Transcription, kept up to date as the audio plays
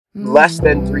less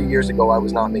than 3 years ago, I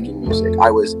was not making music. I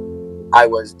was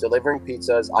delivering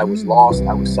pizzas. I was lost.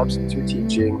 I was substitute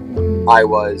teaching. I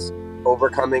was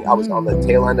overcoming. I was on the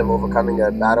tail end of overcoming a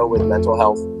battle with mental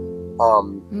health.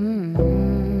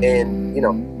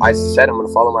 And I said I'm going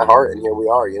to follow my heart, and here we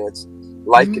are. It's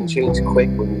life can change quick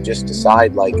when you just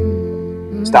decide, like,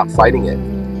 stop fighting it.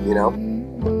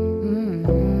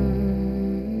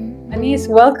 Anis,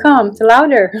 welcome to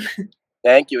Louder.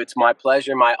 Thank you. It's my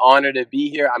pleasure, my honor to be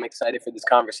here. I'm excited for this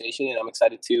conversation, and I'm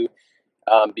excited to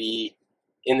be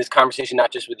in this conversation,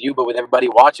 not just with you, but with everybody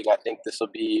watching. I think this will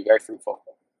be very fruitful.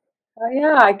 Oh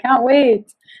yeah, I can't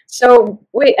wait. So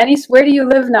wait, Anis, where do you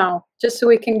live now? Just so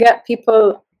we can get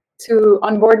people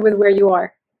on board with where you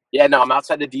are. Yeah, no, I'm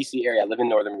outside the DC area. I live in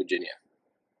Northern Virginia.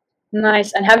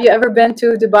 Nice. And have you ever been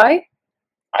to Dubai?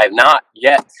 I have not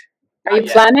yet. Are you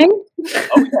planning?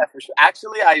 Oh yeah, for sure.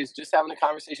 Actually, I was just having a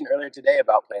conversation earlier today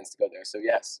about plans to go there. So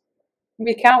yes.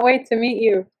 We can't wait to meet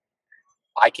you.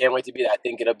 I can't wait to be there. I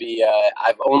think it'll be,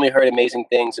 I've only heard amazing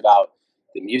things about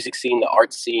the music scene, the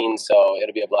art scene, so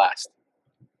it'll be a blast.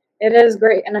 It is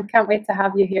great, and I can't wait to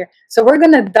have you here. So we're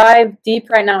going to dive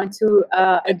deep right now into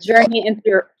a journey into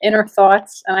your inner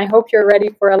thoughts, and I hope you're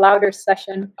ready for a Louder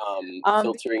session.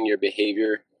 Filtering your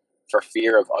behavior for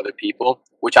fear of other people,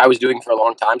 which I was doing for a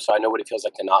long time, so I know what it feels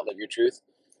like to not live your truth.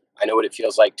 I know what it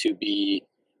feels like to be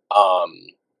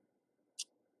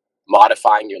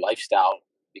modifying your lifestyle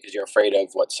because you're afraid of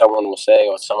what someone will say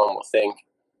or what someone will think.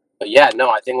 But yeah,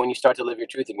 no, I think when you start to live your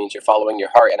truth, it means you're following your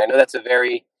heart. And I know that's a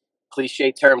very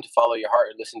cliche term, to follow your heart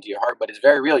or listen to your heart, but it's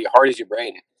very real. Your heart is your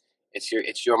brain. It's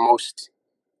your most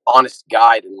honest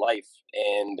guide in life.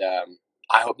 And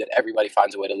I hope that everybody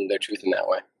finds a way to live their truth in that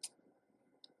way.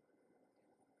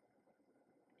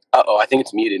 Uh-oh, I think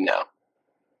it's muted now.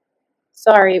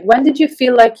 Sorry. When did you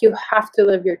feel like you have to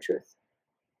live your truth?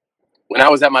 When I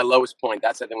was at my lowest point,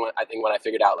 that's I think when I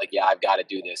figured out, like, yeah, I've got to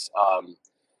do this.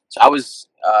 So I was,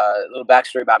 a little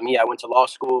backstory about me. I went to law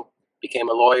school, became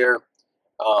a lawyer.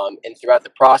 And throughout the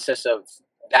process of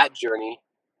that journey,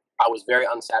 I was very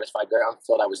unsatisfied, very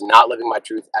unfulfilled. I was not living my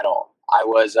truth at all. I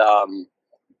was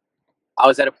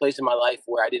at a place in my life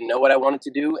where I didn't know what I wanted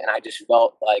to do, and I just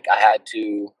felt like I had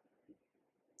to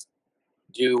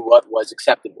do what was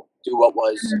acceptable, do what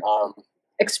was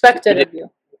expected of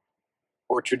you,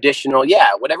 or traditional.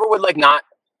 Yeah, whatever would, like, not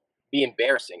be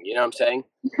embarrassing. You know what I'm saying?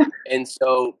 And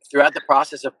so throughout the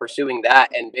process of pursuing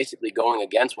that and basically going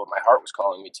against what my heart was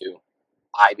calling me to,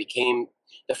 I became,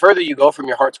 the further you go from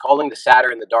your heart's calling, the sadder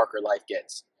and the darker life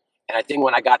gets. And I think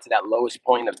when I got to that lowest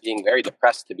point of being very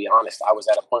depressed, to be honest, I was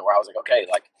at a point where I was like, okay,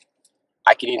 like,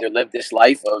 I can either live this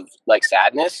life of, like,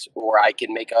 sadness, or I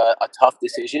can make a tough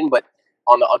decision, but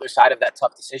on the other side of that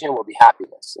tough decision will be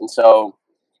happiness. And so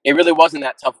it really wasn't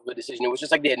that tough of a decision. It was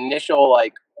just like the initial,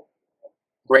 like,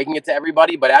 breaking it to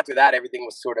everybody, but after that, everything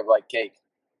was sort of like cake.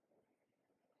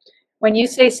 When you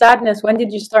say sadness, when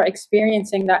did you start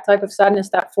experiencing that type of sadness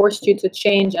that forced you to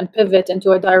change and pivot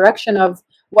into a direction of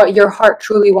what your heart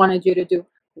truly wanted you to do?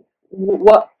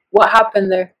 What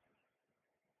happened there?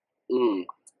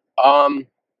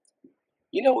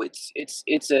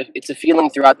 It's a feeling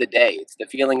throughout the day. It's the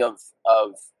feeling of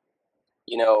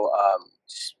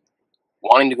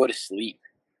wanting to go to sleep,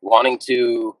 wanting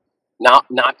to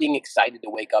not being excited to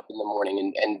wake up in the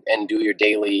morning and do your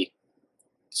daily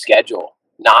schedule,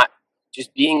 not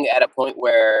just being at a point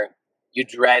where you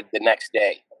dread the next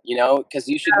day, because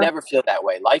you should never feel that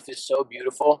way. Life is so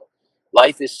beautiful.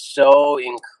 Life is so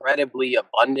incredibly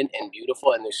abundant and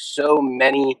beautiful, and there's so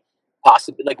many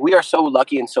possibilities. Like, we are so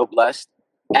lucky and so blessed.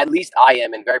 At least I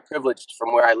am, and very privileged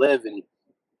from where I live, and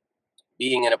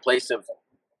being in a place of,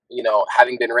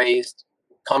 having been raised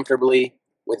comfortably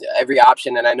with every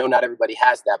option. And I know not everybody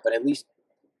has that, but at least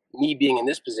me being in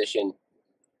this position,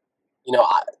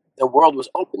 the world was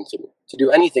open to me to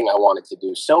do anything I wanted to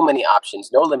do. So many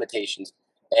options, no limitations.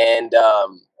 And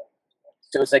so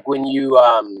it's like when you're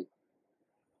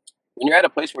at a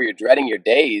place where you're dreading your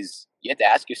days, you have to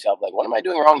ask yourself, like, what am I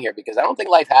doing wrong here? Because I don't think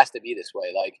life has to be this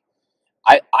way. Like,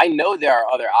 I know there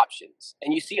are other options,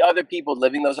 and you see other people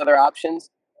living those other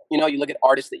options. You look at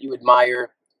artists that you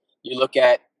admire, you look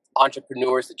at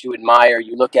entrepreneurs that you admire,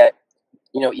 you look at,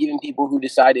 even people who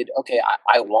decided, okay,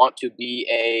 I want to be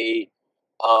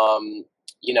I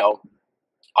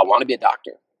want to be a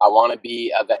doctor. I want to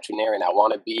be a veterinarian. I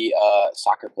want to be a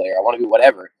soccer player. I want to be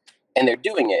whatever. And they're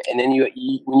doing it. And then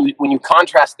when you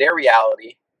contrast their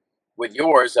reality with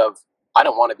yours of, I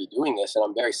don't want to be doing this, and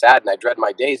I'm very sad and I dread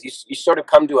my days, you sort of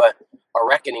come to a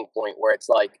reckoning point where it's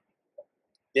like,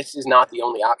 this is not the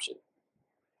only option.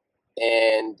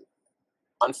 And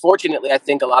unfortunately, I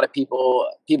think a lot of people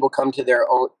come to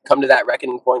that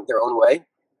reckoning point their own way,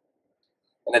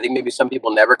 and I think maybe some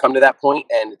people never come to that point,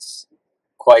 and it's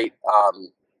quite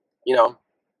you know,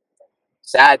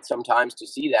 sad sometimes to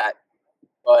see that.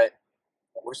 But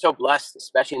we're so blessed,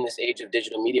 especially in this age of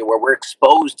digital media, where we're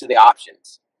exposed to the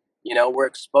options. We're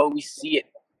exposed. We see it,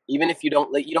 even if you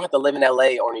don't have to live in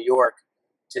LA or New York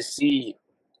to see.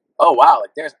 Oh wow, like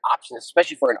there's options,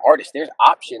 especially for an artist. There's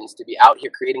options to be out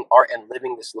here creating art and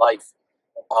living this life,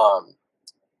 um,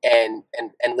 and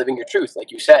living your truth, like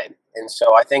you said. And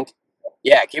so I think,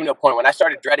 yeah, it came to a point when I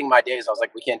started dreading my days. I was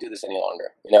like, we can't do this any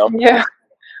longer. Yeah,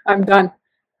 I'm done.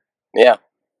 Yeah.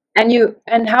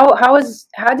 And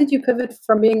how did you pivot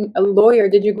from being a lawyer?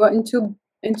 Did you go into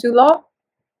law?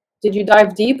 Did you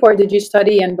dive deep, or did you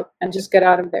study and just get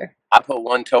out of there? I put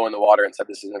one toe in the water and said,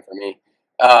 this isn't for me.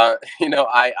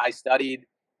 I studied,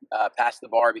 passed the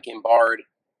bar, became barred.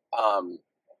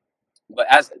 But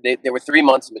there were 3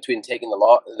 months in between taking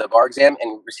the bar exam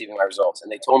and receiving my results.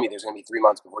 And they told me there's going to be 3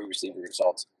 months before you receive your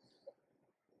results.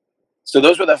 So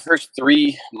those were the first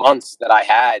 3 months that I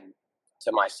had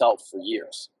to myself for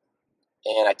years.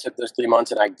 And I took those 3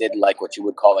 months and I did like what you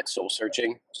would call like soul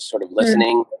searching, just sort of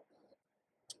listening,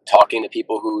 talking to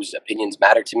people whose opinions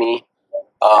matter to me.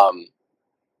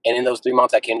 And in those 3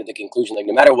 months, I came to the conclusion, like,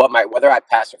 no matter whether I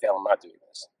pass or fail, I'm not doing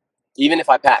this. Even if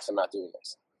I pass, I'm not doing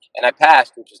this. And I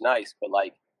passed, which is nice, but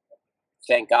like,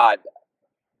 thank God.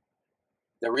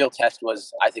 The real test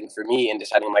was, I think, for me in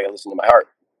deciding am I going to listen to my heart.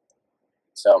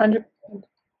 So 100%.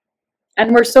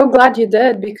 And we're so glad you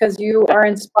did, because you are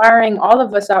inspiring all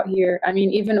of us out here. I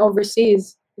mean, even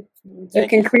overseas, you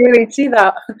can clearly see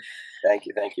that. Thank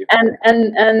you.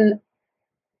 And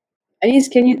Anis,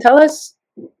 can you tell us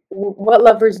what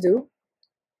lovers do?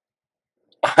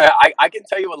 I can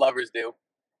tell you what lovers do.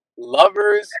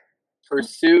 Lovers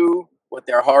pursue what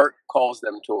their heart calls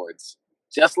them towards,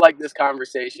 just like this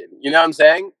conversation. You know what I'm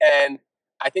saying? And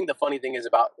I think the funny thing is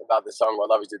about this song, What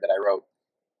Lovers Do, that I wrote.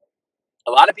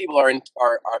 A lot of people are,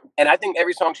 and I think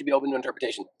every song should be open to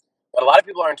interpretation. But a lot of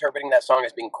people are interpreting that song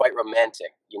as being quite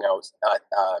romantic,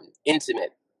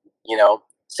 intimate,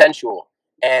 sensual,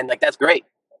 and like that's great.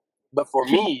 But for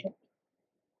me,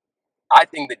 I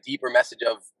think the deeper message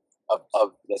of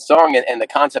the song and the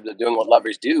concept of doing what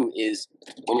lovers do is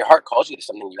when your heart calls you to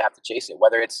something, you have to chase it.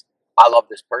 Whether it's I love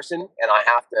this person and I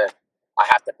have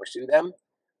to pursue them.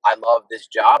 I love this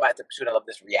job. I have to pursue it. I love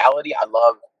this reality. I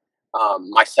love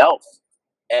myself.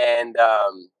 And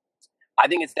I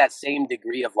think it's that same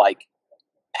degree of like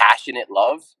passionate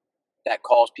love that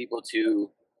calls people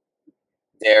to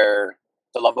the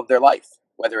love of their life,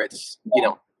 whether it's,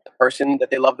 the person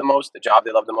that they love the most, the job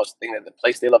they love the most, the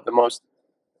place they love the most.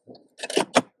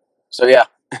 So yeah,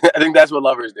 I think that's what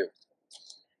lovers do.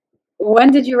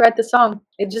 When did you write the song?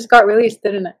 It just got released,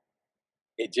 didn't it?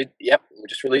 It did. Yep. We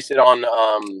just released it on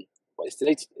what is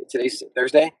today? Today's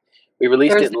Thursday. We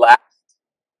released it last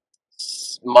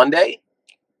Monday.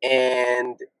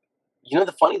 And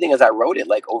the funny thing is I wrote it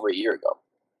like over a year ago.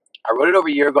 I put it on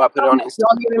Instagram. It's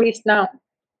only released now.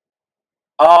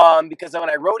 Because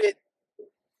when I wrote it,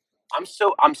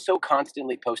 I'm so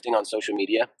constantly posting on social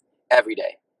media every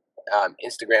day.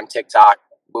 Instagram, TikTok,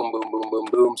 boom, boom, boom, boom,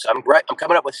 boom. So I'm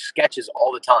coming up with sketches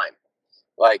all the time.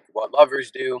 Like What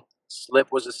Lovers Do, Slip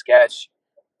was a sketch.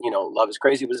 Love Is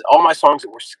Crazy was all my songs that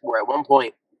were at one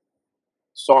point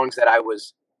songs that I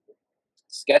was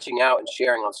sketching out and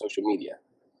sharing on social media.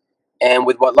 And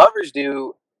with What Lovers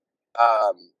Do,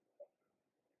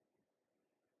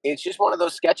 it's just one of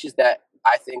those sketches that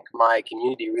I think my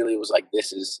community really was like,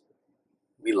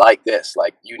 we like this,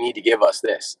 like you need to give us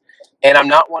this. And I'm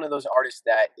not one of those artists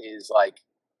that is like,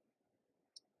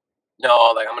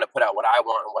 no, like I'm gonna put out what I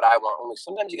want and what I want only.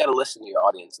 Sometimes you gotta listen to your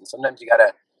audience, and sometimes you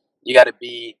gotta let it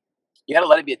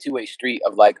be a two-way street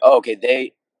of like, oh, okay,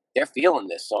 they're feeling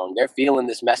this song, they're feeling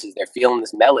this message, they're feeling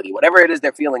this melody, whatever it is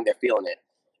they're feeling it.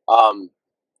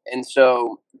 And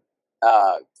so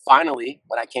finally,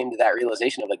 when I came to that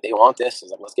realization of like they want this, I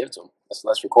was like, let's give it to them.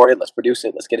 Let's record it, let's produce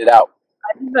it, let's get it out.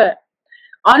 I love it.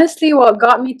 Honestly, what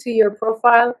got me to your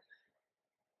profile,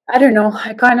 I don't know,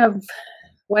 I kind of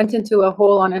went into a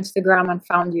hole on Instagram and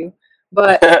found you.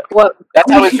 But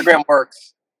that's how Instagram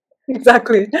works.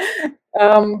 Exactly.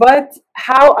 But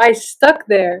how I stuck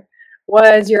there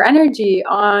was your energy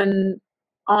on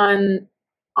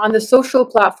the social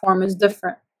platform is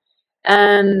different.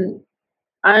 And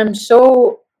I'm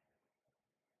so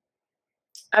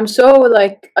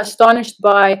like astonished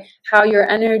by how your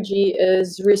energy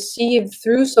is received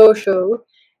through social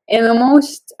in the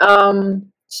most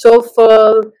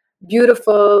soulful,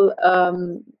 beautiful,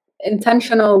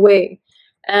 intentional way.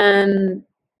 And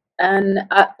And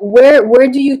where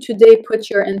do you today put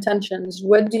your intentions?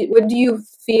 What do you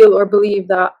feel or believe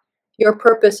that your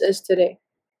purpose is today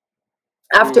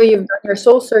after you've done your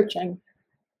soul searching?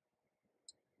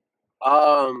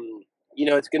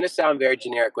 It's going to sound very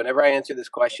generic. Whenever I answer this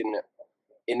question,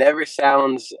 it never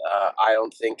sounds, I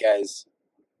don't think, as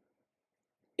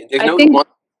there's I no think one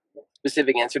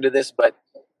specific answer to this, but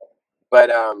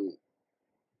I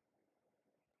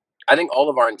think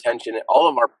all of our intention,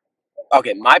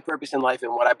 okay, my purpose in life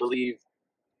and what I believe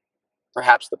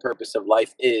perhaps the purpose of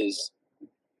life is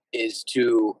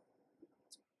to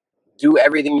do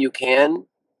everything you can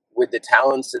with the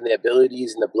talents and the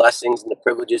abilities and the blessings and the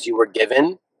privileges you were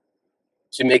given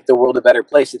to make the world a better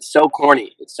place. It's so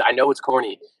corny. I know it's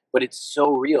corny, but it's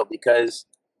so real because,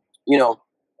 you know,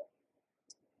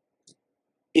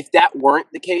 if that weren't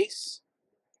the case,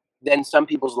 then some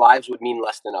people's lives would mean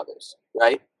less than others,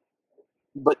 right?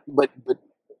 But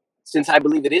since I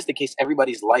believe it is the case,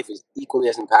 everybody's life is equally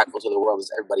as impactful to the world as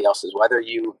everybody else's. Whether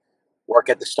you work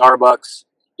at the Starbucks,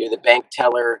 you're the bank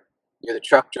teller, you're the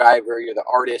truck driver, you're the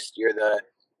artist, you're the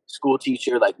school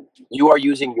teacher, like you are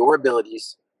using your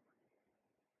abilities,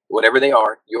 whatever they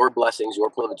are, your blessings, your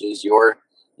privileges, your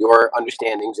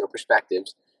understandings, your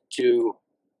perspectives, to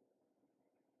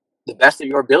the best of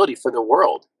your ability for the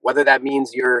world. Whether that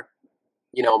means you're,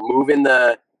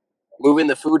 moving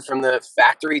the food from the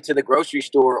factory to the grocery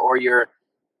store, or you're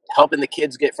helping the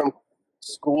kids get from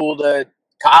school to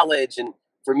college. And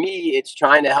for me, it's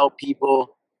trying to help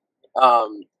people.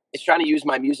 It's trying to use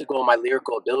my musical and my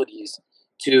lyrical abilities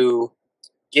to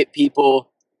get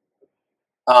people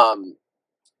um,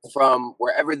 from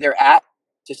wherever they're at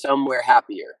to somewhere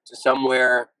happier, to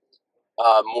somewhere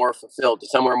more fulfilled, to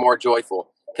somewhere more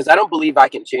joyful. Because I don't believe I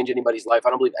can change anybody's life. I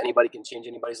don't believe anybody can change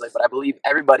anybody's life, but I believe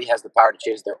everybody has the power to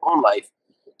change their own life.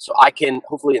 So I can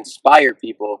hopefully inspire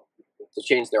people to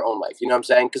change their own life. You know what I'm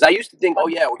saying? Because I used to think, oh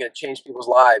yeah, we're going to change people's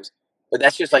lives, but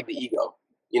that's just like the ego.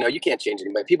 You can't change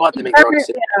anybody. People have to make their own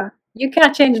decisions. Yeah, you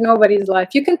can't change nobody's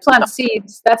life. You can plant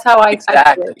seeds. That's how I feel.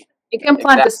 Exactly. You can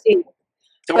plant the seed.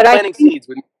 So we're But I planting think seeds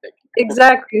with music.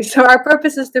 exactly. So our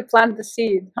purpose is to plant the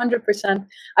seed, 100%.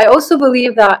 I also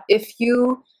believe that if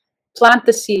you plant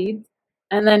the seed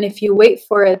and then if you wait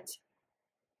for it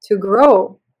to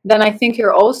grow, then I think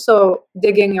you're also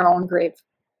digging your own grave,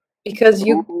 because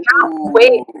you can't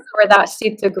wait Ooh, for that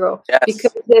seed to grow, yes.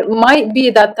 because it might be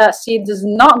that that seed is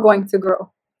not going to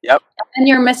grow. Yep. And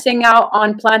you're missing out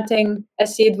on planting a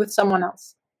seed with someone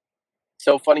else.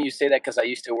 So funny you say that, because I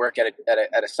used to work at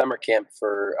a summer camp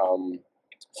for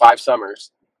 5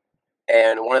 summers,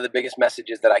 and one of the biggest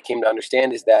messages that I came to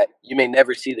understand is that you may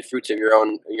never see the fruits of your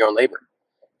own labor.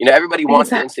 Everybody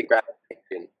wants the instant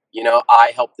gratification.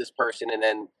 I helped this person, and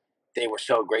then they were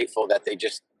so grateful that they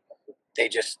just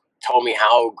told me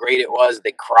how great it was.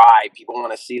 They cry. People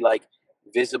want to see like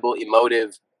visible,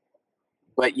 emotive.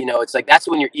 But it's like that's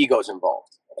when your ego's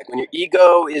involved. Like when your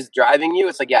ego is driving you,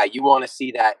 it's like, yeah, you want to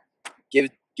see that. Give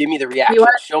me the reaction.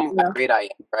 Show me how great I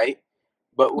am, right?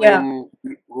 But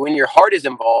when your heart is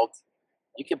involved,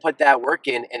 you can put that work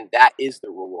in, and that is the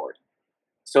reward.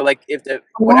 So like if the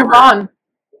whatever,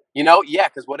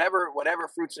 because whatever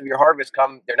fruits of your harvest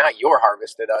come, they're not your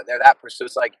harvest. They're that person. So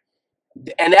it's like,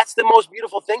 and that's the most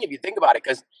beautiful thing if you think about it,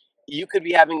 because you could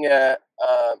be having a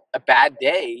bad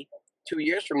day 2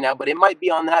 years from now, but it might be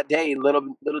on that day.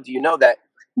 Little do you know that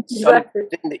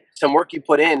some work you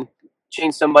put in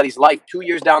changed somebody's life 2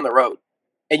 years down the road,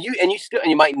 and you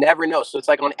might never know. So it's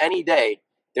like on any day,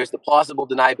 there's the plausible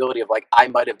deniability of like, I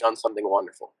might have done something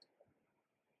wonderful.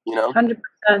 100%.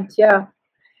 Yeah.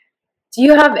 Do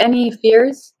you have any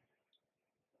fears?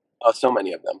 Oh, so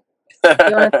many of them. You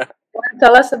want to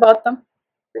tell us about them?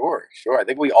 Sure. I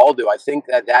think we all do. I think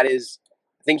that is.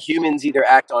 I think humans either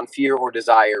act on fear or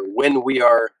desire when we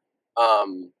are.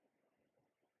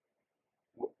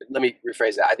 Let me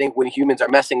rephrase that. I think when humans are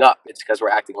messing up, it's because we're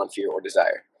acting on fear or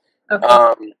desire.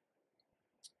 Okay.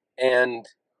 And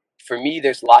for me,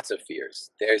 there's lots of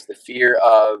fears. There's the fear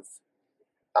of.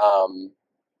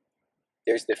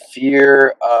 There's the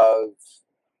fear of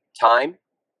time,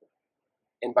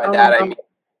 and by that I mean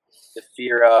the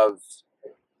fear of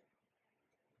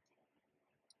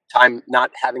time,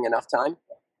 not having enough time.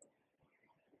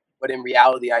 But in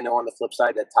reality, I know on the flip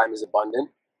side that time is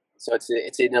abundant. So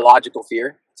it's an illogical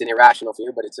fear. It's an irrational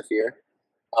fear, but it's a fear.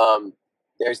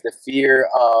 There's the fear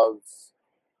of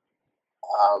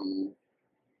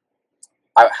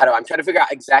I'm trying to figure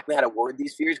out exactly how to word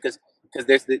these fears, because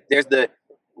there's the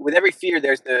with every fear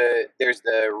there's the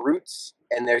roots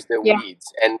and there's the weeds,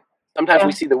 and sometimes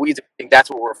we see the weeds and think that's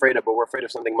what we're afraid of, but we're afraid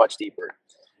of something much deeper.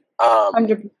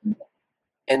 100%.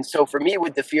 And so for me,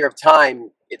 with the fear of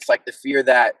time, it's like the fear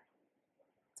that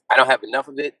I don't have enough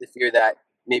of it, the fear that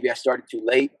maybe I started too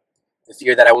late, the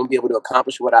fear that I won't be able to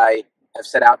accomplish what I have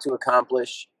set out to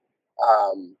accomplish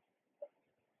um,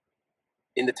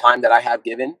 in the time that I have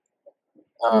given.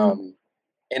 Mm.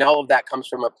 And all of that comes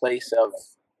from a place of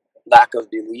lack of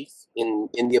belief in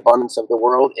the abundance of the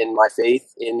world, in my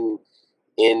faith, in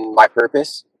my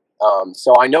purpose.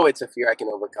 So I know it's a fear I can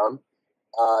overcome.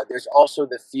 There's also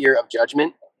the fear of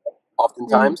judgment, Mm.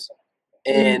 oftentimes,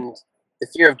 Mm. and the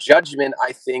fear of judgment,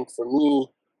 I think, for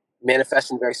me, manifests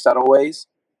in very subtle ways.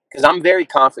 Because I'm very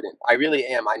confident. I really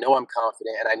am. I know I'm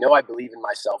confident, and I know I believe in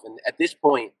myself. And at this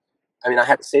point, I mean, I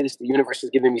have to say this: the universe has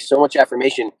given me so much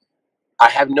affirmation. I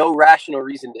have no rational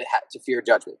reason to fear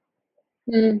judgment.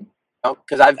 Mm.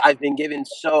 Because I've been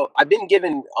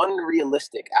given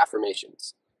unrealistic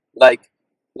affirmations, like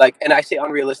and I say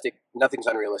unrealistic, nothing's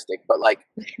unrealistic, but like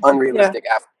Yeah. unrealistic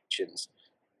affirmations,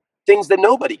 things that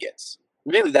nobody gets,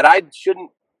 really, that I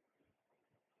shouldn't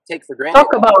take for granted,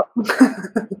 Talk about.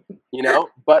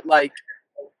 but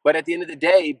but at the end of the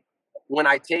day, when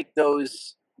I take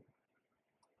those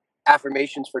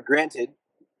affirmations for granted,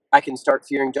 I can start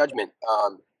fearing judgment.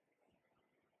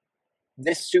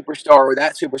 This superstar or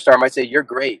that superstar might say you're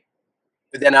great,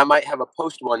 but then I might have a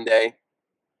post one day,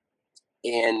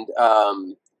 and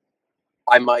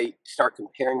I might start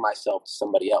comparing myself to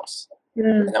somebody else,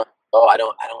 Mm. and oh, I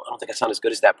don't think I sound as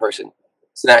good as that person.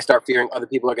 So then I start fearing other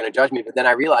people are going to judge me. But then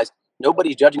I realize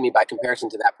nobody's judging me by comparison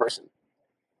to that person.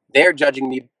 They're judging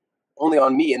me only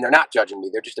on me, and they're not judging me.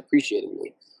 They're just appreciating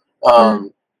me. Mm.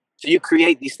 Um, so you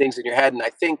create these things in your head, and I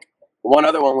think one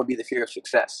other one would be the fear of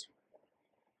success,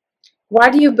 Why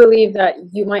do you believe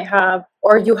that you might have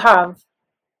or you have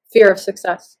fear of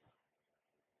success?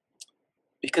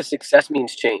 because success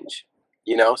means change.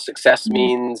 Success Mm.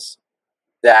 means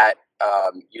that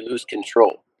you lose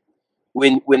control.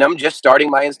 When I'm just starting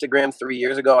my Instagram 3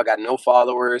 years ago, I got no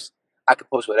followers. I could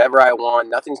post whatever I want.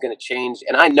 Nothing's going to change.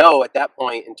 And I know at that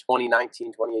point in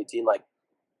 2019, 2018, like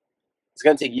it's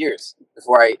going to take years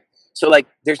before so like,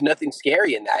 there's nothing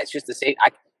scary in that. It's just the same.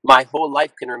 My whole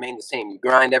life can remain the same. You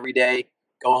grind every day,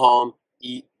 go home,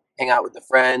 eat, hang out with the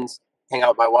friends, hang out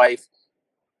with my wife.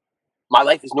 My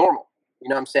life is normal. You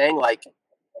know what I'm saying? Like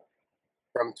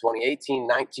from 2018,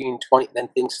 19, 20, then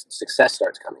success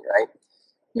starts coming, right?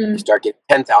 You Mm. start getting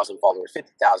 10,000 followers,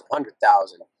 50,000,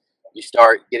 100,000. You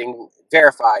start getting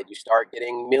verified. You start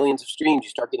getting millions of streams. You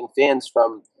start getting fans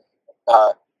from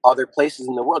uh, other places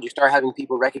in the world. You start having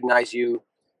people recognize you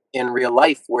in real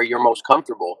life where you're most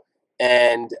comfortable,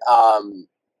 and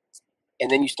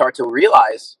then you start to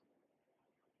realize,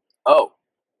 oh,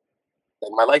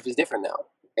 like my life is different now,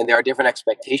 and there are different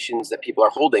expectations that people are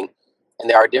holding, and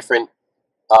there are different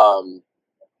um,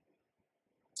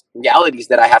 realities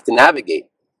that I have to navigate.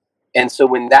 And so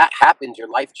when that happens, your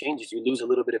life changes. You lose a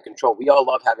little bit of control. We all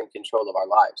love having control of our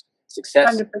lives.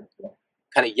 Success 100%.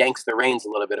 kind of yanks the reins a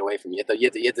little bit away from you. You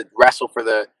have to wrestle for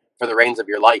the reins of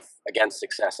your life against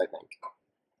success, I think.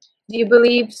 Do you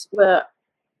believe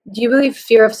do you believe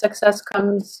fear of success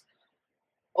comes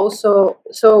also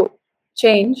so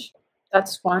change,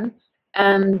 that's one,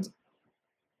 and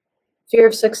fear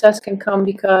of success can come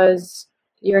because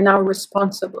you're now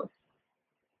responsible.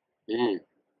 Mm.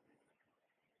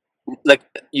 Like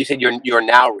you said, you're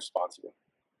now responsible.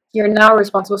 You're now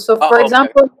responsible. So for Oh, okay.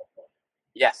 example,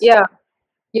 Yes. yeah,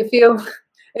 you feel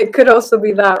it could also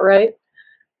be that, right?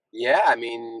 Yeah, I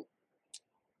mean,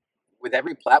 with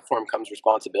every platform comes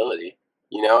responsibility,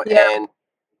 Yeah,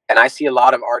 and I see a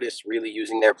lot of artists really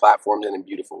using their platforms in a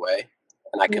beautiful way,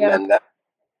 and I yeah, commend that.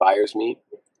 Inspires me.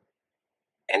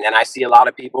 And then I see a lot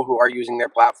of people who are using their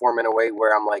platform in a way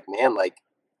where I'm like, man, like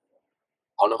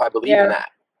I don't know if I believe in yeah, that.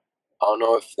 I don't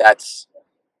know if that's,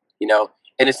 you know,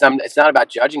 and it's not about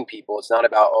judging people. It's not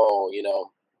about,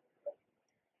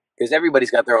 because everybody's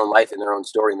got their own life and their own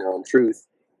story and their own truth,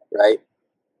 right?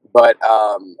 But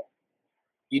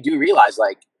you do realize,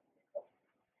 like,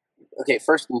 okay,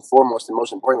 first and foremost, and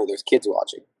most importantly, there's kids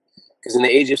watching. Because in the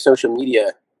age of social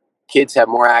media, kids have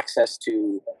more access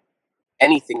to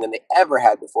anything than they ever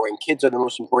had before, and kids are the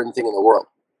most important thing in the world.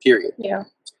 Period. yeah,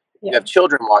 You yeah, have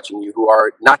children watching you who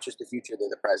are not just the future; they're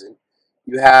the present.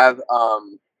 You have,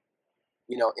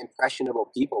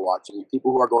 impressionable people watching you,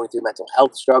 people who are going through mental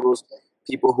health struggles,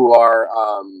 people who are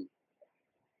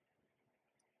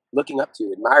looking up to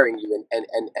you, admiring you,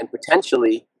 and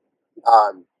potentially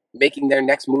making their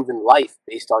next move in life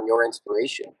based on your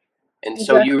inspiration. And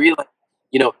so you exactly.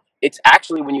 realize, it's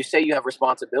actually when you say you have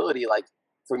responsibility, like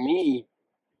for me,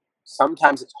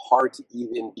 sometimes it's hard to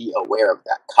even be aware of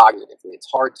that cognitively. It's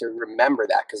hard to remember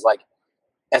that because, like,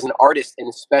 as an artist, and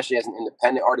especially as an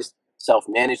independent artist,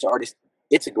 self-managed artist,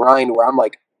 it's a grind where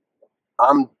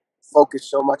I'm focused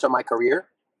so much on my career.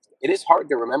 It is hard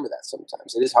to remember that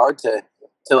sometimes. It is hard to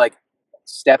like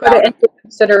step Put it out of, into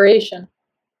consideration.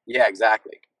 yeah,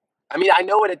 exactly. I mean, I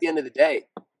know it at the end of the day,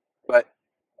 but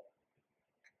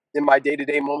in my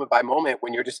day-to-day, moment by moment,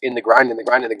 when you're just in the grind and the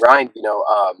grind and the grind,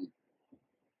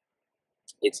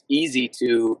 it's easy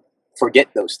to forget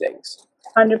those things,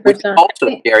 which is 100%.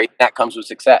 also scary. That comes with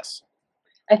success.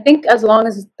 I think as long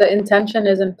as the intention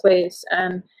is in place,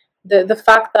 and the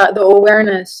fact that the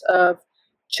awareness of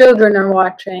children are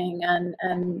watching,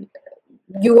 and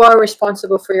you are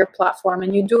responsible for your platform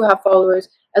and you do have followers,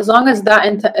 as long as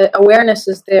that awareness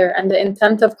is there and the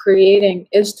intent of creating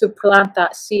is to plant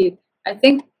that seed, I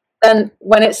think then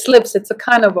when it slips, it's a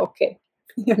kind of okay,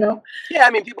 you know? Yeah,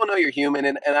 I mean, people know you're human,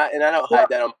 and I don't Yeah. hide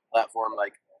that on my platform.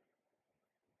 Like,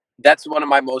 that's one of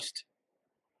my most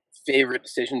favorite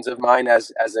decisions of mine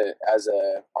as a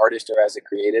artist or as a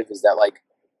creative, is that, like,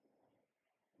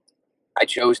 I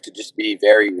chose to just be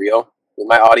very real with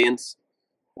my audience,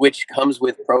 which comes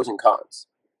with pros and cons.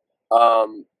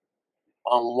 Um,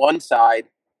 on one side,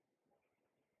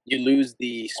 you lose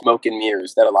the smoke and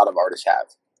mirrors that a lot of artists have.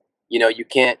 You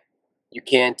can't.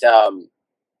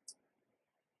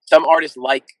 Some artists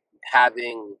like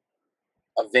having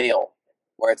a veil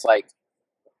where it's like,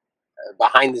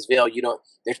 behind this veil,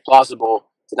 there's plausible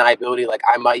deniability. Like,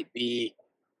 I might be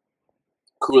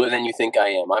cooler than you think I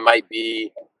am.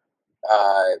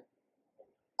 Uh,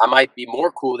 I might be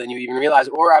more cool than you even realize,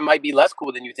 or I might be less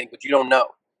cool than you think, but you don't know,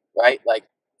 right? Like,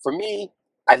 for me,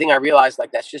 I think I realized,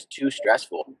 like, that's just too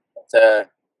stressful to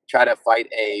try to fight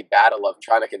a battle of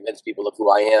trying to convince people of who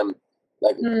I am.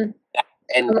 Like, Mm.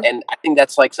 and I think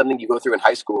that's like something you go through in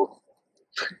high school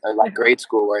and like grade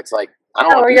school, where it's like, I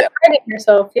don't Yeah, want or to do you're that. fighting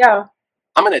yourself. Yeah.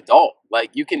 I'm an adult.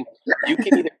 Like, you can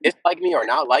either dislike me or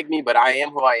not like me, but I am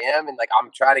who I am, and like, I'm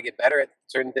trying to get better at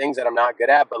certain things that I'm not good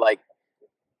at. But like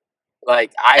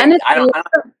And I don't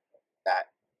that.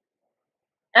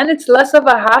 it's less of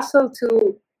a hassle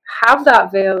to have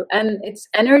that veil, and it's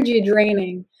energy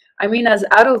draining. I mean, as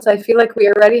adults, I feel like we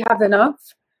already have enough.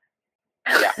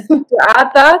 Yeah. To add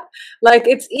that, like,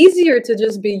 it's easier to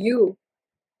just be you.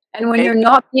 And when And you're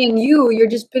not being you, you're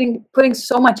just putting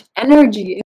so much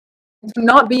energy into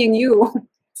not being you.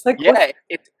 It's like, what?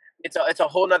 yeah, it's a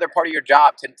whole nother part of your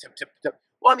job to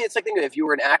well, I mean, it's like, think of it, if you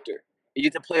were an actor, you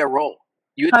get to play a role.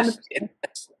 You get this, 100%.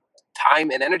 it's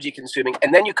time and energy consuming,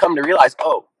 and then you come to realize,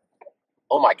 oh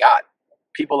my God,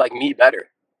 people like me better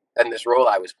than this role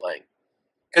I was playing.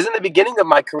 Because in the beginning of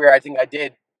my career, I think I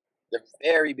did, the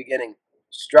very beginning,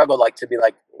 struggle, like, to be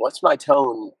like, what's my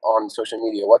tone on social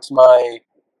media? What's my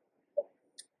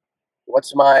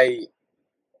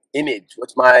image?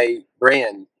 What's my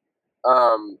brand?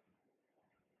 Um,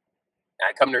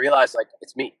 I come to realize, like,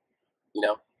 it's me, you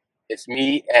know, it's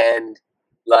me, and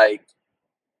like,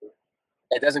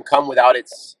 it doesn't come without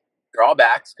its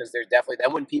drawbacks, because there's definitely,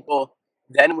 then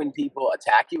when people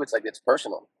attack you, it's like, it's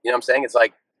personal. You know what I'm saying? It's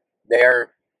like,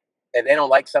 they're and they don't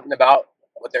like something about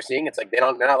what they're seeing. It's like, they're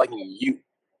not liking you,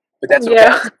 but that's okay.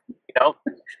 Yeah,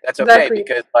 That's okay, exactly.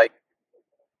 because, like,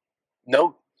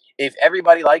 no, if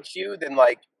everybody likes you, then,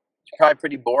 like, you're probably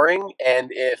pretty boring. And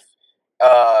if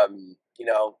um you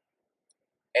know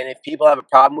and if people have a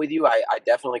problem with you, I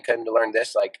definitely came to learn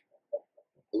this, like,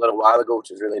 a little while ago, which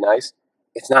was really nice.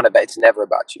 It's never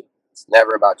about you. It's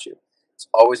never about you. It's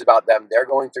always about them. They're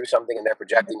going through something and they're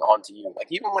projecting onto you. Like,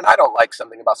 even when I don't like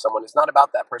something about someone, it's not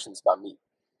about that person, it's about me.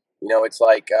 It's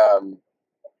like,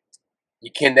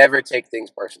 you can never take things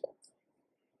personal.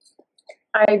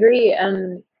 I agree.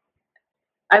 And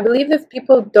I believe if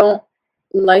people don't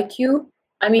like you,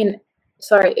 I mean,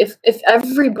 sorry, if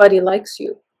everybody likes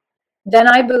you, then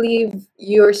I believe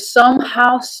you're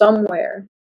somehow, somewhere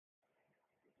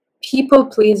people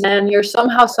please, and you're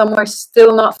somehow, somewhere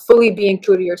still not fully being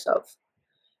true to yourself.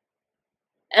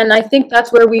 And I think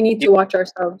that's where we need to People watch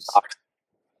ourselves. toxic.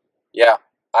 Yeah,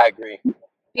 I agree. I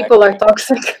People are agree.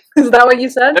 toxic. Is that what you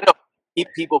said? No,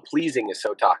 people pleasing is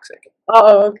so toxic.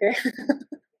 Oh, okay.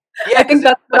 Yeah, I because think it's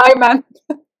that's what I meant.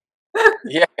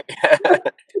 yeah,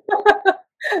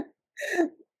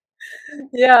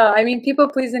 Yeah, I mean, people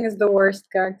pleasing is the worst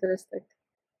characteristic.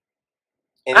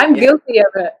 and I'm it guilty of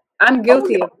it. I'm oh, we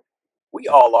guilty of it. we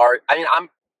all are. I mean,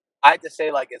 I have to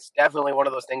say, like, it's definitely one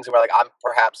of those things where, like, I'm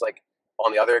perhaps, like,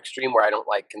 on the other extreme, where I don't,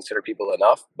 like, consider people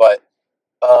enough,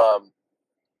 um,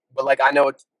 like, I know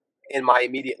it's in my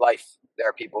immediate life, there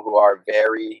are people who are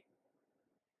very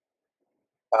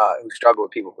who struggle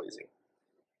with people pleasing,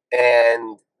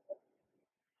 and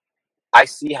I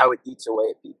see how it eats away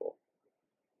at people.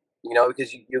 you know,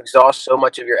 because you exhaust so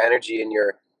much of your energy and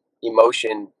your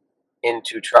emotion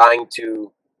into trying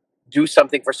to do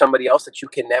something for somebody else that you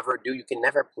can never do. You can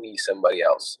never please somebody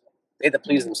else. They have to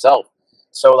please Mhm. themselves.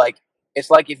 So like it's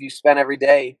like if you spend every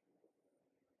day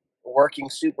working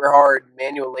super hard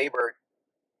manual labor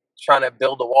trying to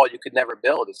build a wall you could never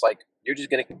build. It's like you're just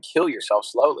gonna kill yourself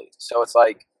slowly. So it's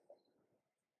like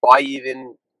why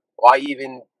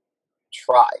even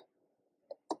try?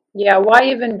 Yeah, why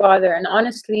even bother? And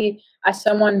honestly, as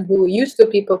someone who used to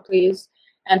people please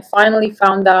and finally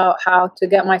found out how to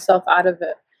get myself out of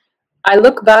it, I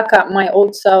look back at my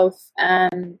old self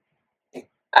and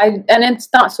it's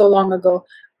not so long ago.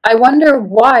 I wonder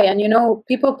why. And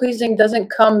people pleasing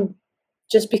doesn't come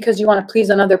just because you want to please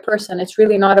another person. It's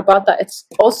really not about that. It's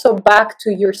also back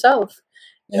to yourself.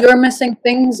 Yeah. You're missing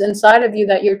things inside of you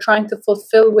that you're trying to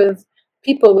fulfill with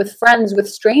people, with friends, with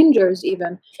strangers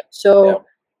even. Yeah. So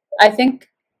I think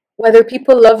whether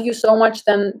people love you so much,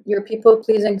 then you're people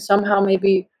pleasing somehow,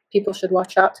 maybe people should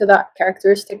watch out to that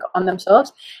characteristic on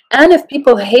themselves. And if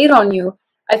people hate on you,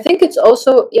 I think it's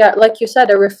also, yeah, like you said,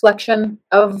 a reflection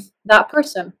of that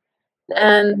person. Right.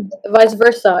 And vice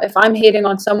versa. If I'm hating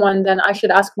on someone, then I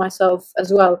should ask myself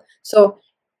as well. So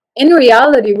in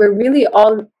reality, we're really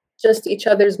all just each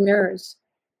other's mirrors,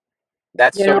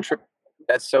 That's you so know? true.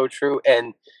 That's so true.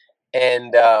 And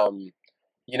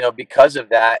you know, because of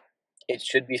that, it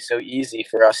should be so easy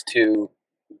for us to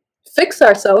Fix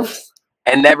ourselves.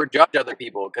 and never judge other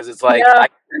people because it's like Yeah. I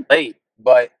can relate,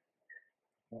 but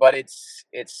it's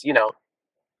you know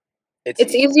it's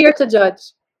It's easier to judge.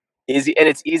 easy and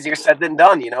it's easier said than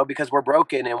done, you know, because we're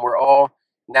broken and we're all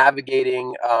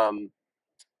navigating,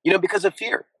 you know, because of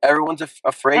fear. Everyone's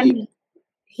afraid. And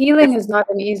healing If is not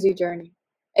an easy journey.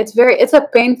 It's a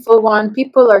painful one.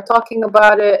 People are talking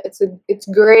about it. It's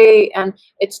great and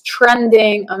it's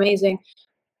trending, amazing.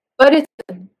 But it's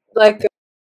like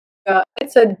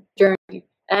it's a journey,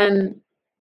 and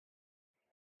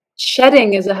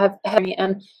shedding is a heavy.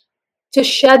 And to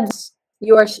shed,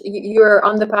 you're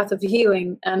on the path of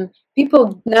healing. And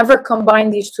people never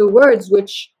combine these two words,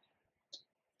 which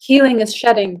healing is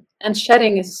shedding, and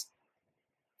shedding is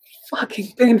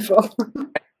fucking painful.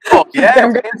 oh Like, yeah,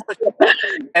 I'm painful gonna,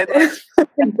 and like it's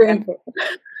fucking and painful.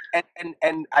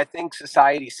 and I think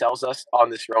society sells us on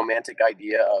this romantic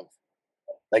idea of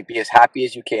like be as happy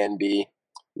as you can be,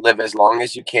 live as long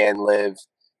as you can live.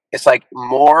 It's like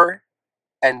more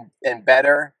and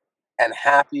better and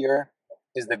happier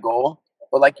is the goal.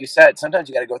 But like you said, sometimes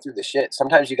you got to go through the shit.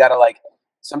 Sometimes you got to like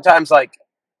sometimes like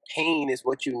pain is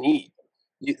what you need.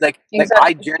 You like I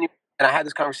Exactly. genuinely and I had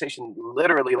this conversation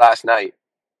literally last night.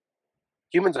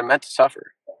 Humans are meant to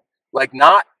suffer. Like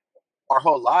not our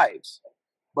whole lives,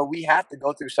 but we have to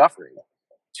go through suffering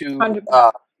to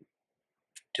 100%.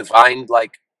 to find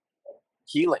like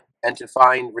healing and to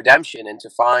find redemption and to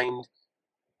find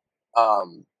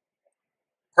um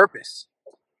purpose.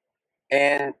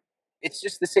 And it's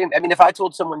just the same. I mean, if I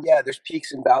told someone, yeah, there's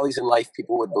peaks and valleys in life,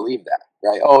 people would believe that,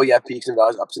 right? Oh, yeah, peaks and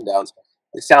valleys, ups and downs.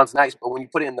 It sounds nice, but when you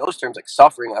put it in those terms, like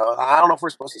suffering, I don't know if we're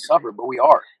supposed to suffer, but we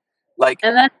are. Like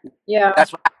And then, yeah.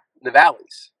 that's what happens in the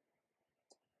valleys.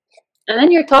 And then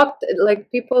you're talked,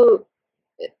 like, people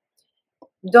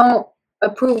don't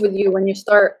approve with you when you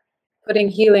start putting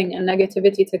healing and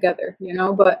negativity together,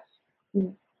 but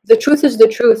the truth is the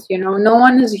truth. No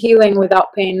one is healing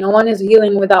without pain, no one is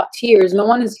healing without tears, no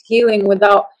one is healing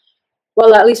without,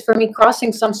 well, at least for me,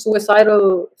 crossing some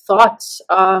suicidal thoughts,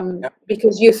 Yeah.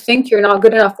 because you think you're not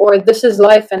good enough, or this is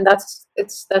life and that's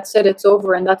it, it's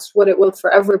over, and that's what it will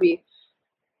forever be.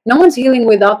 No one's healing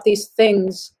without these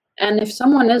things. And if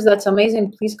someone is, that's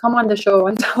amazing. Please come on the show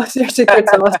and tell us your secret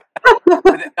sauce.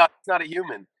 It's not a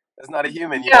human. It's not a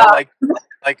human, you know.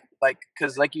 Yeah.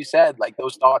 Because like you said, like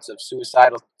those thoughts of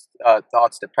suicidal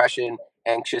thoughts, depression,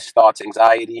 anxious thoughts,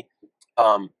 anxiety,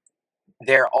 um,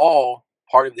 they're all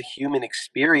part of the human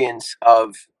experience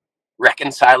of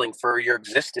reconciling for your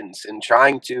existence and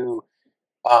trying to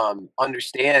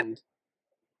understand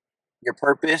your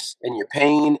purpose and your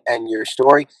pain and your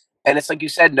story. And it's like you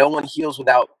said, no one heals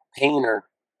without pain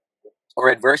or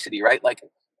adversity, right? Like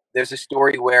there's a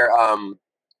story where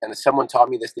and someone taught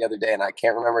me this the other day, and I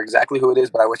can't remember exactly who it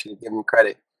is, but I wish I could give them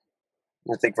credit.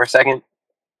 Let me think for a second.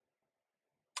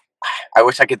 I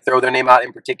wish I could throw their name out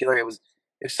in particular. It was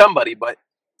somebody, but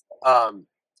um,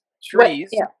 Wait, trees.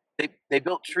 yeah. They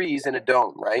built trees in a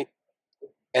dome, right?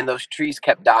 And those trees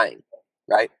kept dying,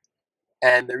 right?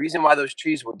 And the reason why those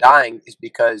trees were dying is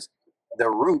because the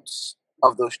roots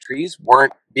of those trees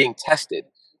weren't being tested.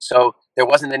 So there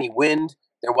wasn't any wind,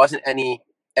 there wasn't any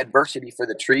adversity for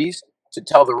the trees to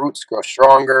tell the roots grow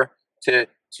stronger, to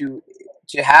to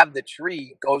to have the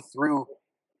tree go through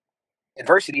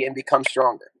adversity and become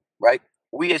stronger, right?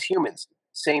 We as humans,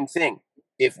 same thing.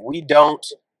 If we don't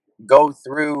go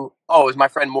through, oh, it's my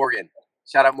friend Morgan.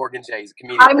 Shout out Morgan J. He's a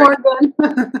comedian. Hi, Morgan.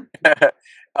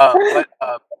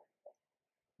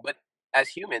 But as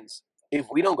humans, if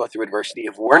we don't go through adversity,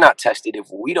 if we're not tested, if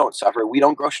we don't suffer, we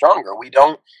don't grow stronger. We're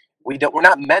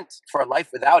not meant for a life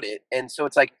without it. And so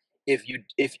it's like,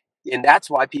 and that's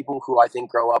why people who I think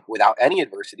grow up without any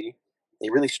adversity, they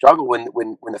really struggle when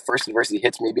the first adversity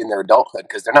hits, maybe in their adulthood,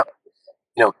 because they're not,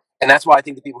 and that's why I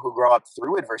think the people who grow up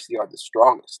through adversity are the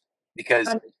strongest, because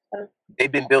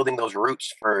they've been building those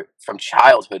roots from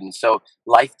childhood. And so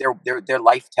they're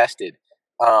life tested.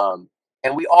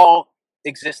 And we all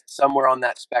exist somewhere on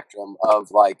that spectrum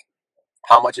of like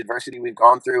how much adversity we've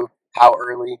gone through, how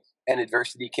early, and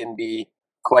adversity can be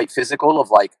quite physical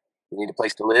of like, we need a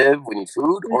place to live, we need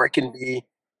food, or it can be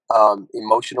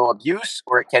emotional abuse,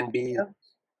 or it can be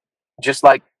just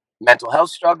like mental health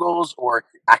struggles or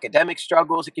academic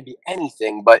struggles. It can be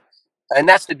anything. And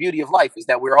that's the beauty of life, is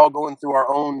that we're all going through our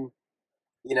own,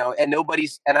 and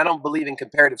I don't believe in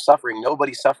comparative suffering.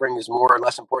 Nobody's suffering is more or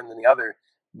less important than the other,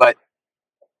 but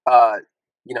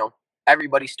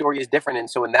everybody's story is different. And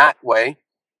so in that way,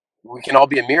 we can all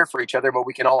be a mirror for each other, but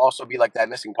we can all also be like that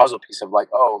missing puzzle piece of like,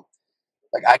 oh,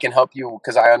 like I can help you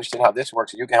because I understand how this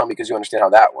works, and you can help me because you understand how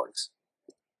that works.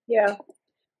 Yeah.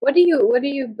 What do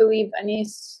you believe,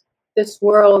 Anis, this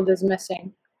world is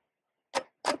missing?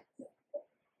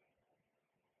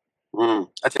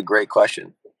 That's a great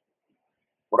question.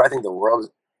 What do I think the world is?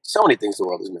 So many things the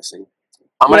world is missing.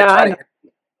 I'm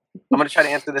gonna try to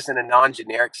answer this in a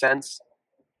non-generic sense.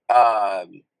 I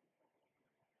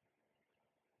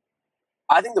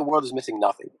think the world is missing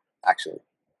nothing, actually.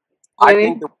 Really? I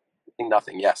think the world is missing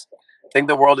nothing, yes. I think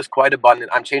the world is quite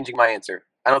abundant. I'm changing my answer.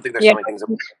 I don't think there's so many things.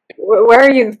 Where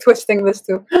are you twisting this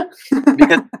to? Because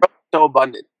the world is so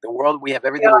abundant. The world, we have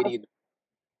everything we need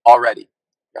already,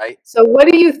 right? So what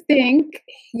do you think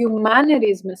humanity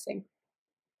is missing?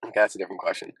 Okay, that's a different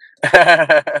question.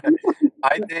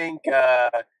 I think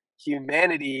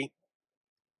humanity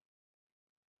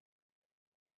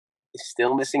is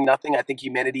still missing nothing. I think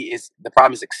the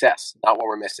problem is excess, not what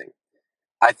we're missing.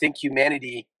 I think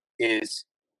humanity is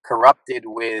corrupted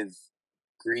with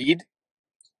greed,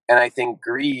 and I think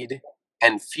greed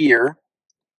and fear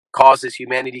causes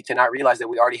humanity to not realize that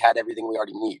we already had everything we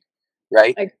already need,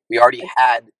 right? We already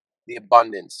had the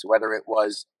abundance, whether it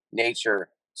was nature,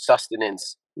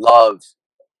 sustenance, love,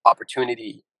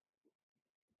 opportunity,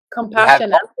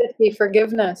 compassion, empathy,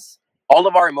 forgiveness. All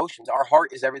of our emotions. Our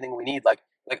heart is everything we need.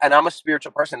 And I'm a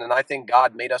spiritual person, and I think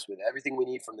God made us with everything we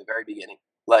need from the very beginning.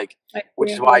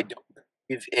 Which is why I don't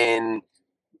believe in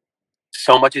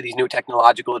so much of these new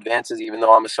technological advances, even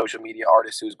though I'm a social media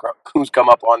artist who's come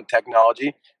up on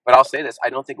technology. But I'll say this: I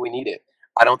don't think we need it.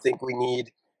 I don't think we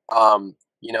need,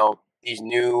 these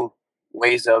new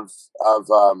ways of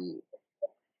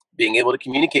being able to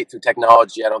communicate through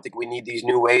technology. I don't think we need these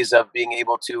new ways of being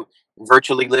able to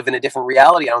virtually live in a different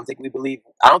reality. I don't think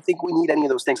we need any of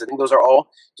those things. I think those are all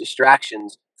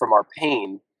distractions from our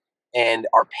pain, and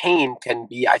our pain can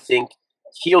be, I think,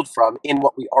 healed from in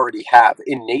what we already have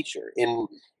in nature, in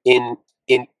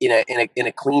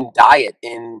a clean diet,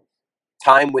 in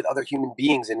time with other human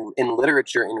beings, in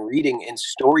literature, in reading, in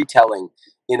storytelling,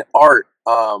 in art.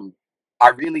 I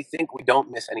really think we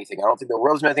don't miss anything. I don't think the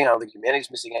world's missing anything. I don't think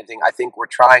humanity's missing anything. I think we're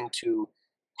trying to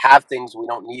have things we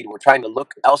don't need. We're trying to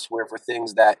look elsewhere for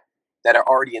things that are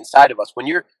already inside of us.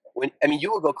 You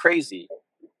will go crazy,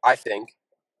 I think,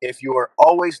 if you're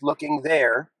always looking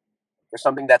there for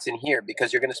something that's in here,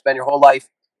 because you're going to spend your whole life.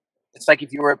 It's like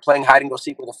if you were playing hide and go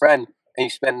seek with a friend and you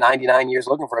spend 99 years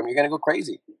looking for him, you're going to go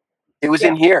crazy. It was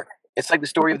in here. It's like the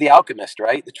story of the alchemist,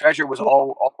 right? The treasure was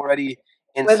already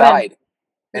inside.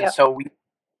 And so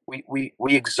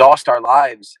we exhaust our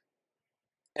lives.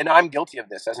 And I'm guilty of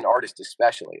this as an artist,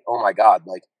 especially. Oh my God,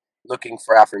 like looking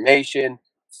for affirmation,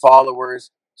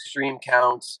 followers, stream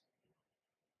counts,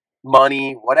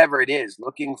 money, whatever it is,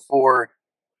 looking for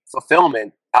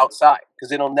fulfillment outside,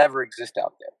 because it'll never exist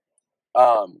out there.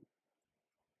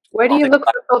 Where do you look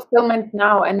for fulfillment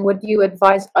now, and what do you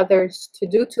advise others to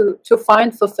do to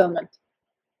find fulfillment,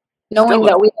 knowing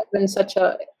that we live in such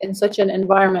an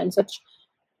environment, in such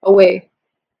a way?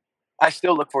 I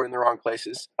still look for it in the wrong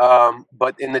places,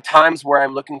 but in the times where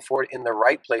I'm looking for it in the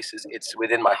right places, it's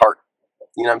within my heart.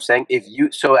 You know what I'm saying?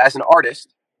 So as an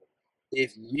artist,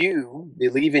 if you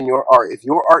believe in your art, if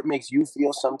your art makes you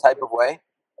feel some type of way,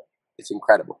 it's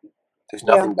incredible. There's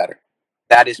nothing better.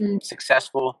 That is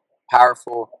successful,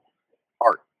 powerful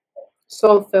art.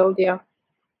 Soul-filled, yeah.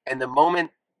 And the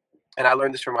moment, and I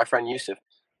learned this from my friend Yusuf,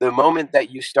 the moment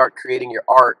that you start creating your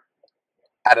art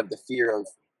out of the fear of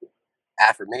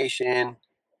affirmation,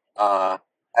 out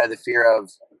of the fear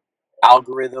of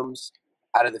algorithms,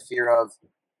 out of the fear of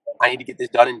I need to get this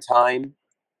done in time.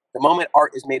 The moment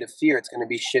art is made of fear, it's going to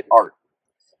be shit art.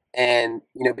 And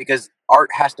because art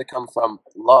has to come from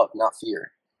love, not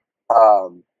fear.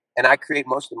 And I create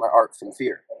most of my art from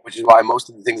fear, which is why most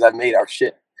of the things I've made are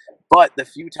shit. But the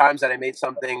few times that I made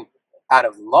something out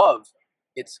of love,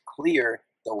 it's clear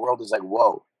the world is like,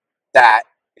 whoa, that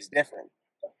is different.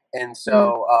 And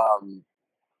so,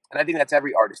 and I think that's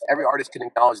every artist. Every artist can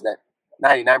acknowledge that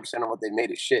 99% of what they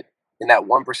made is shit. And that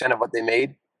 1% of what they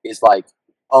made is like,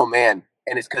 oh man.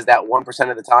 And it's because that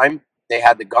 1% of the time, they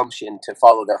had the gumption to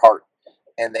follow their heart.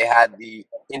 And they had the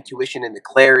intuition and the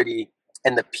clarity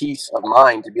and the peace of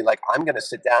mind to be like, I'm going to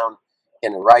sit down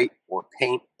and write or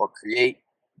paint or create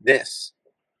this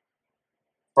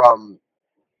from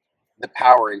the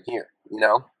power in here,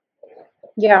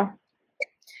 Yeah.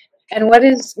 And what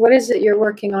is it you're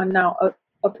working on now,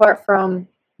 apart from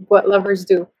What Lovers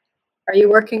Do? Are you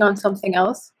working on something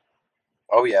else?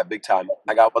 Oh yeah, big time.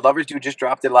 I got What Lovers Do, just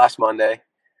dropped it last Monday.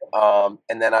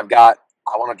 And then I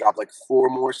want to drop like 4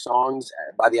 more songs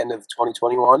by the end of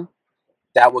 2021.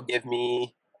 That will give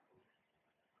me,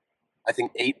 I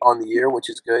think, 8 on the year, which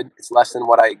is good. It's less than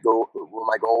what my goal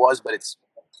was, but it's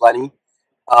plenty.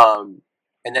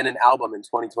 And then an album in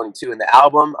 2022. And the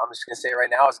album, I'm just gonna say right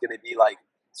now, is gonna be like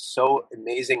so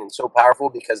amazing and so powerful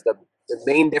because the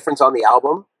main difference on the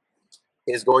album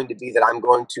is going to be that I'm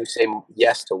going to say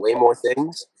yes to way more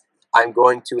things. I'm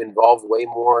going to involve way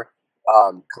more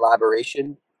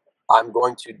collaboration. I'm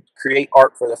going to create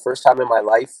art for the first time in my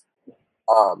life.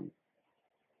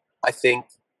 I think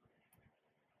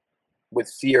with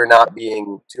fear not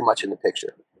being too much in the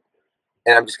picture.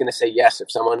 And I'm just going to say yes. If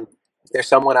there's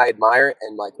someone I admire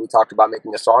and like we talked about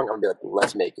making a song, I'm going to be like,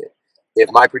 let's make it.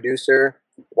 If my producer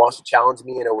wants to challenge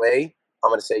me in a way, I'm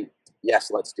going to say,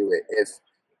 yes, let's do it.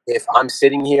 If I'm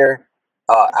sitting here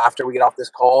after we get off this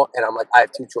call and I'm like, I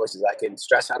have 2 choices. I can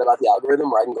stress out about the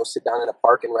algorithm or I can go sit down in a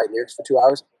park and write lyrics for 2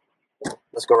 hours.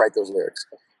 Let's go write those lyrics.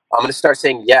 I'm going to start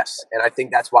saying yes. And I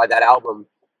think that's why that album,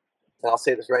 and I'll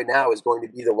say this right now, is going to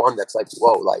be the one that's like,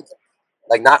 whoa,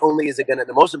 like not only is it going to,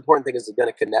 the most important thing is it's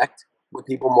going to connect with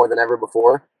people more than ever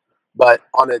before, but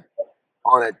on a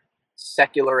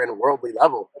secular and worldly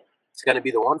level, it's going to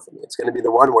be the one for me. It's going to be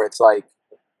the one where it's like,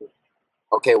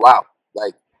 okay, wow,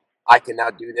 like I can now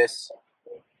do this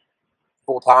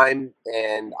full time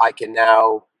and I can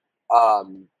now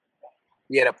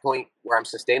be at a point where I'm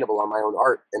sustainable on my own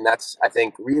art. And that's, I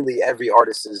think, really every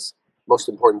artist's most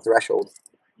important threshold.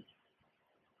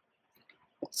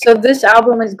 So this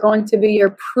album is going to be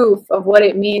your proof of what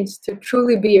it means to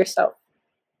truly be yourself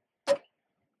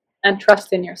and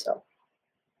trust in yourself.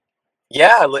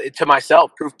 Yeah, to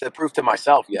myself, proof to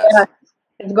myself. Yes. Yeah.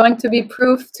 It's going to be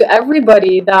proof to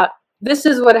everybody that this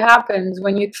is what happens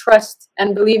when you trust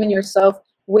and believe in yourself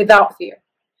without fear.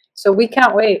 So we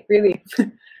can't wait, really.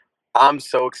 I'm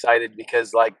so excited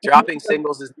because like dropping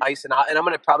singles is nice, and I'm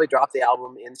gonna probably drop the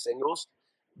album in singles,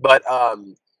 but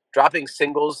dropping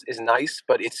singles is nice,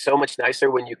 but it's so much nicer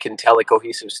when you can tell a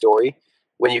cohesive story,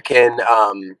 when you can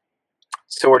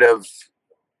sort of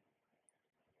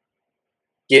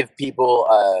give people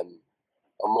a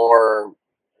more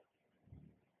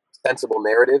sensible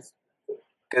narrative,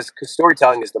 because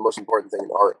storytelling is the most important thing in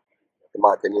art, in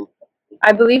my opinion.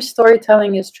 I believe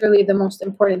storytelling is truly the most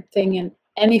important thing in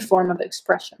any form of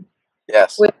expression.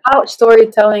 Yes. Without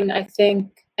storytelling, I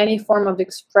think any form of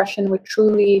expression would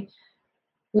truly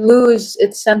lose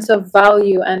its sense of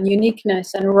value and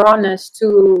uniqueness and rawness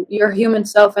to your human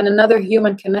self and another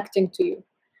human connecting to you.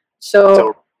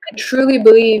 So I truly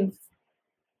believe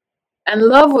and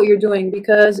love what you're doing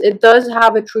because it does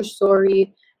have a true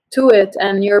story to it,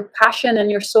 and your passion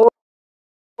and your soul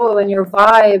and your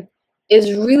vibe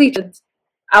is really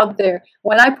out there.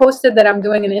 When I posted that I'm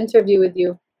doing an interview with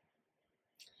you,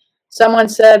 someone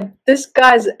said, this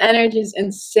guy's energy is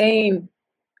insane.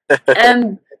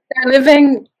 And they're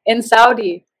living in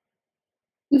Saudi.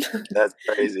 That's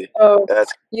crazy. So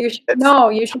you should know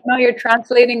you're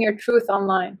translating your truth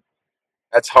online.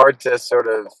 That's hard to sort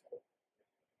of,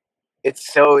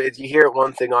 you hear it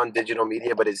one thing on digital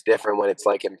media, but it's different when it's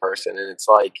like in person. And it's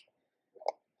like,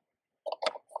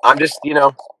 I'm just,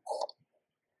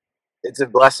 it's a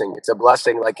blessing. It's a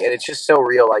blessing. Like, and it's just so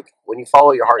real. Like when you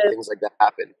follow your heart, things like that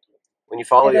happen. When you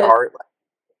follow your heart,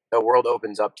 the world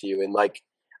opens up to you. And like,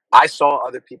 I saw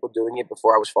other people doing it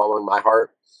before I was following my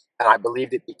heart, and I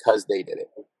believed it because they did it,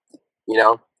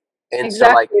 And exactly.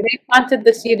 so like, they planted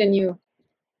the seed in you.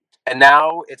 And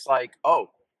now it's like,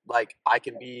 oh, like I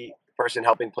can be the person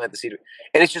helping plant the seed.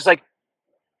 And it's just like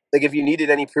if you needed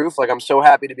any proof, like I'm so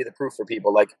happy to be the proof for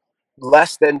people. Like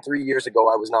less than 3 years ago,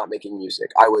 I was not making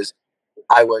music. I was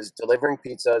delivering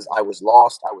pizzas. I was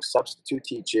lost. I was substitute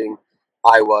teaching.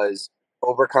 I was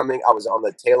overcoming. I was on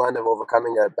the tail end of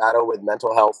overcoming a battle with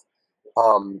mental health.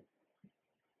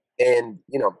 And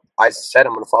you know, I said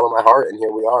I'm going to follow my heart, and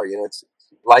here we are. You know, it's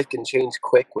life can change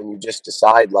quick when you just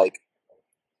decide like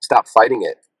stop fighting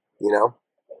it. You know.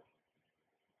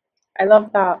 I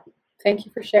love that. Thank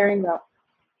you for sharing that.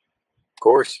 Of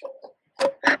course.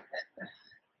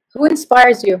 Who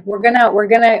inspires you? We're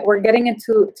getting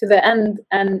into the end,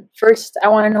 and first I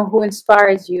want to know who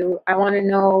inspires you. I want to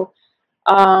know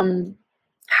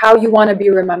how you want to be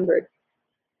remembered.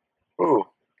 Ooh.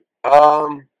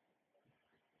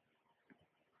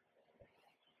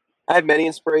 I have many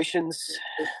inspirations.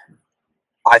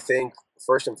 I think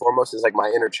first and foremost is like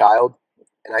my inner child.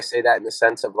 And I say that in the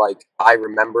sense of like, I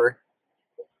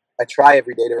try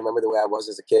every day to remember the way I was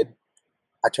as a kid.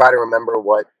 I try to remember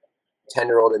what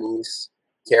 10-year-old Anise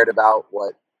cared about,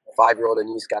 what 5-year-old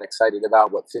Anise got excited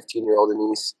about, what 15-year-old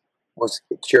Anise was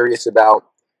curious about.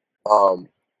 And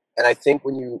I think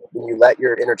when you let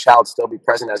your inner child still be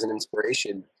present as an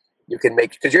inspiration, you can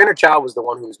make, because your inner child was the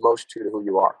one who's most true to who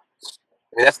you are.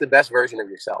 I mean, that's the best version of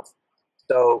yourself.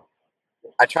 So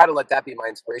I try to let that be my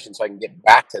inspiration so I can get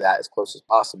back to that as close as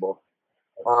possible.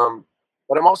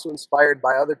 But I'm also inspired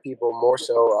by other people more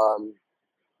so.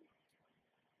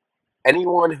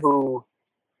 Anyone who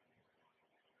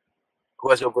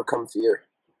has overcome fear,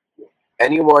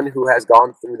 anyone who has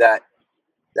gone through that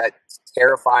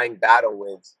terrifying battle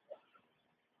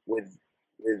with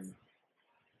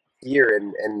fear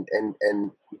and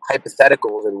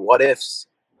hypotheticals and what ifs.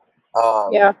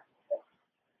 Yeah.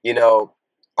 You know,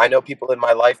 I know people in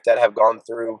my life that have gone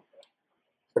through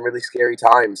some really scary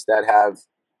times that have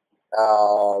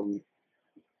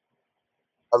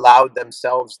allowed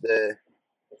themselves the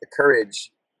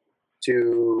courage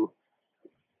to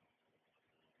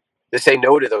say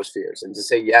no to those fears and to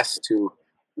say yes to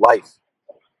life.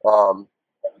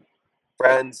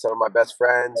 Friends, some of my best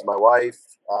friends, my wife,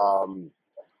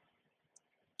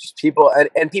 just people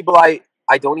and people I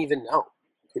don't even know.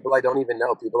 People I don't even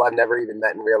know. People I've never even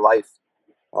met in real life.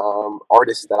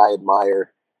 Artists that I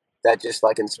admire that just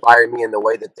like inspire me in the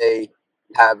way that they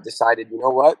have decided, you know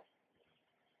what?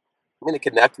 I'm going to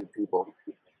connect with people.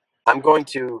 I'm going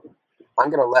to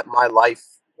let my life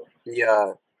be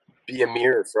a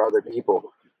mirror for other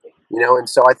people, you know. And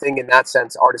so I think in that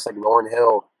sense, artists like Lauryn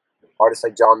Hill, artists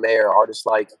like John Mayer, artists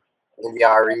like India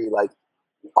Arie, like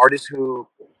artists who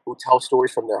tell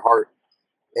stories from their heart.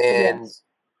 And Yes.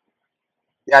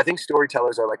 yeah, I think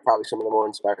storytellers are like probably some of the more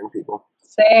inspiring people.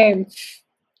 Same.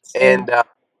 And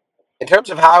in terms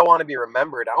of how I want to be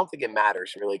remembered, I don't think it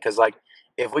matters really, because like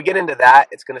if we get into that,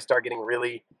 it's going to start getting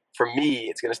really, for me,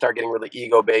 it's going to start getting really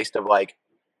ego based of like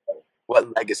what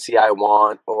legacy I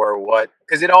want or what,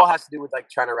 because it all has to do with like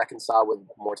trying to reconcile with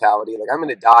mortality. Like I'm going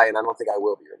to die, and I don't think I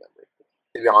will be remembered.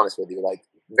 To be honest with you, like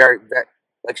very, very,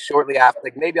 like shortly after,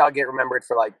 like maybe I'll get remembered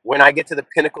for like when I get to the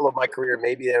pinnacle of my career.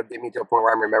 Maybe they'll get me to a point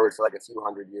where I'm remembered for like a few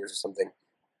hundred years or something.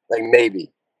 Like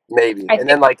maybe, and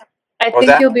then like I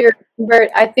think you'll be remembered.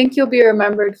 I think you'll be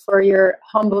remembered for your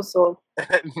humble soul.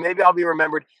 maybe I'll be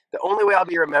remembered. The only way I'll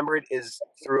be remembered is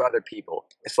through other people.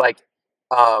 It's like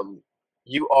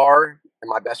you are, and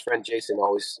my best friend Jason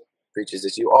always preaches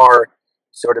this, you are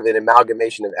sort of an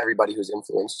amalgamation of everybody who's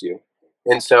influenced you.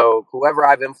 And so whoever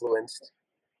I've influenced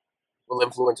will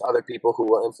influence other people who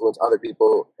will influence other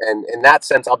people. And in that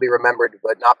sense, I'll be remembered,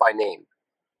 but not by name.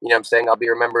 You know what I'm saying? I'll be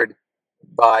remembered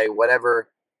by whatever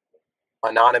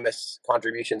anonymous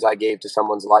contributions I gave to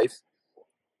someone's life.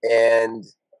 And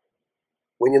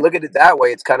when you look at it that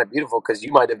way, it's kind of beautiful, because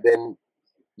you might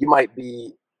be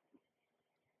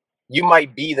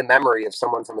the memory of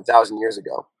someone from 1,000 years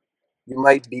ago. You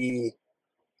might be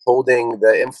holding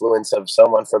the influence of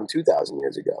someone from 2,000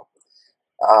 years ago.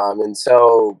 And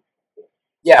so,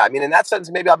 yeah, I mean, in that sense,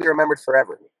 maybe I'll be remembered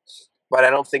forever, but I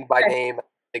don't think by name. I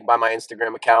think by my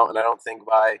Instagram account, and I don't think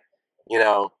by, you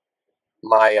know,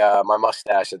 my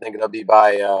mustache. I think it'll be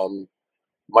by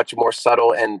much more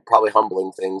subtle and probably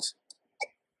humbling things.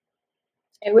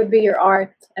 It would be your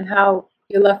art and how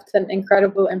you left an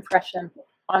incredible impression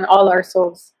on all our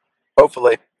souls.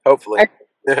 Hopefully. I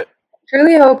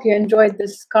truly hope you enjoyed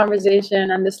this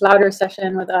conversation and this louder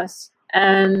session with us.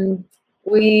 And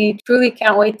we truly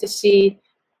can't wait to see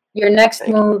your next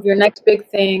move, your next big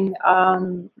thing.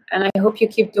 And I hope you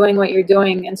keep doing what you're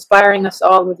doing, inspiring us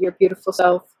all with your beautiful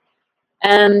self.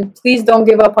 And please don't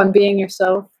give up on being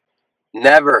yourself.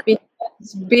 Never.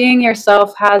 being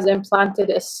yourself has implanted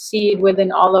a seed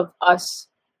within all of us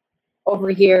over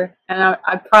here, and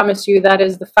I promise you that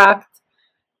is the fact.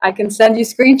 I can send you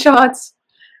screenshots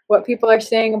what people are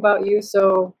saying about you.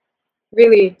 So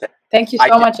really, thank you I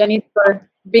so did. much, Anit, for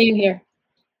being here.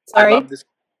 I love Sorry. this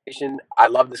conversation. I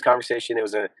love this conversation. It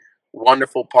was a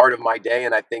wonderful part of my day,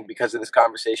 and I think because of this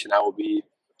conversation, I will be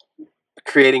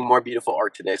creating more beautiful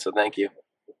art today. So thank you.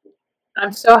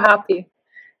 I'm so happy.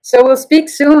 So we'll speak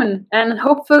soon, and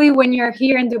hopefully when you're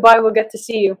here in Dubai, we'll get to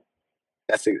see you.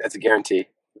 That's a guarantee.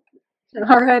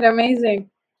 All right, amazing.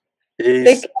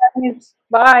 Peace. Take care.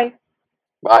 Bye.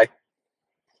 Bye.